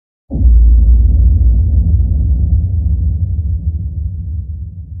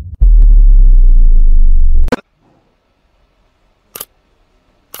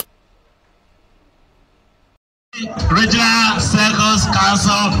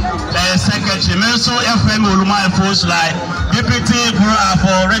secretary, Menso FM Uluma Force like Deputy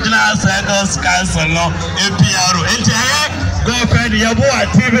for Regional Circles Council, no APR. Girlfriend, Yabo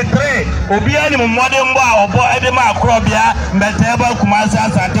at TV3. Obiani Modern Bow, Bo Edema Crobia, Meteba Kumasa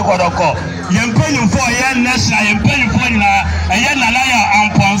Sante Kotoko. Yempelling for Yan National, Yempelling for Yan Alaya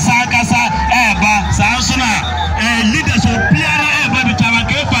and Ponsakasa, Eba, Sansona, leaders of Piana, Eba,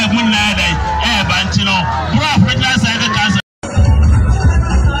 Tamake, 5 Moonlight, Bantino, Bra Regional Circle Council.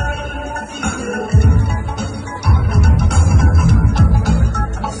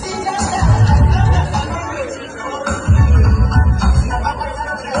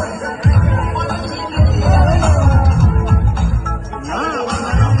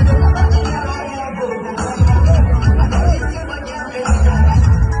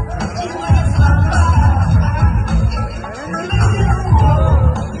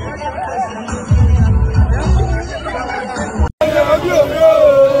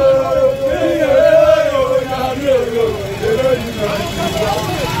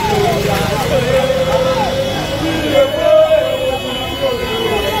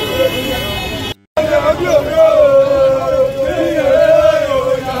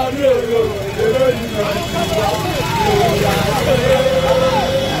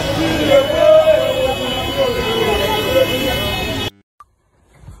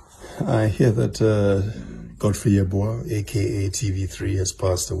 I hear that Godfrey Yeboah, aka TV3, has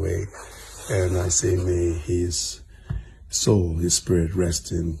passed away, and I say may his soul, his spirit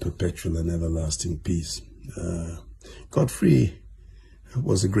rest in perpetual and everlasting peace. Godfrey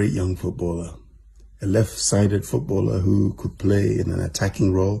was a great young footballer, a left-sided footballer who could play in an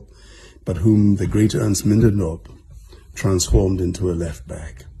attacking role, but whom the great Ernst Mindendorp transformed into a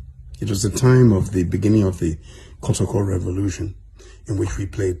left-back. It was the time of the beginning of the Kotoko Revolution, in which we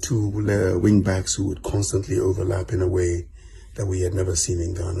played two wing-backs who would constantly overlap in a way that we had never seen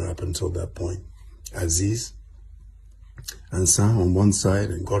in Ghana up until that point. Aziz and San on one side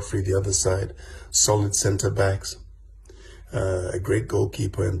and Godfrey the other side, solid centre-backs, a great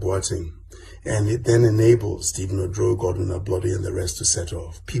goalkeeper in Boateng. And it then enabled Stephen Odro, Gordon Ablodi, and the rest to set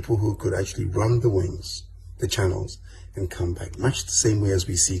off. People who could actually run the wings, the channels, and come back, much the same way as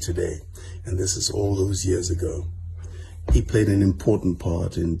we see today. And this is all those years ago. He played an important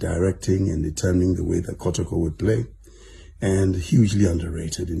part in directing and determining the way that Kotoko would play, and hugely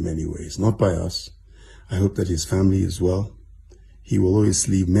underrated in many ways, not by us. I hope that his family is well. He will always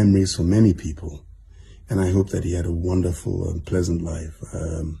leave memories for many people, and I hope that he had a wonderful and pleasant life.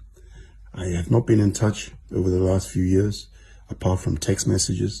 I have not been in touch over the last few years, apart from text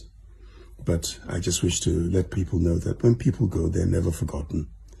messages, but I just wish to let people know that when people go, they're never forgotten.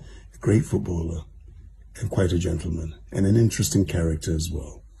 A great footballer, and quite a gentleman, and an interesting character as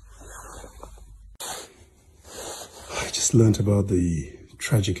well. I just learnt about the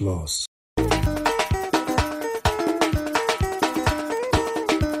tragic loss